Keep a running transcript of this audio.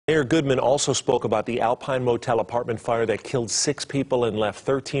Mayor Goodman also spoke about the Alpine Motel apartment fire that killed 6 people and left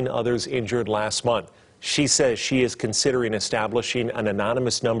 13 others injured last month. She says she is considering establishing an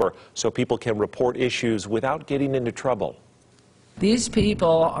anonymous number so people can report issues without getting into trouble. These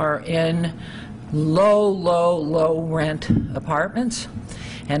people are in low rent apartments,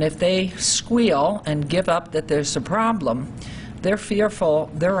 and if they squeal and give up that there's a problem, they're fearful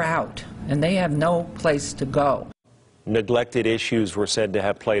they're out and they have no place to go. Neglected issues were said to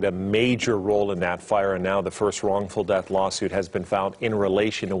have played a major role in that fire, and now the first wrongful death lawsuit has been filed in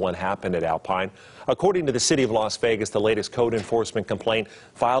relation to what happened at Alpine. According to the city of Las Vegas, the latest code enforcement complaint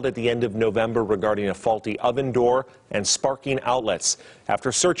filed at the end of November regarding a faulty oven door and sparking outlets.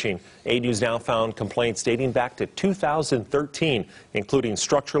 After searching, 8 News now found complaints dating back to 2013, including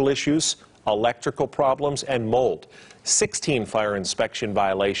structural issues, electrical problems, and mold. 16 fire inspection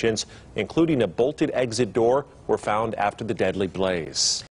violations, including a bolted exit door, were found after the deadly blaze.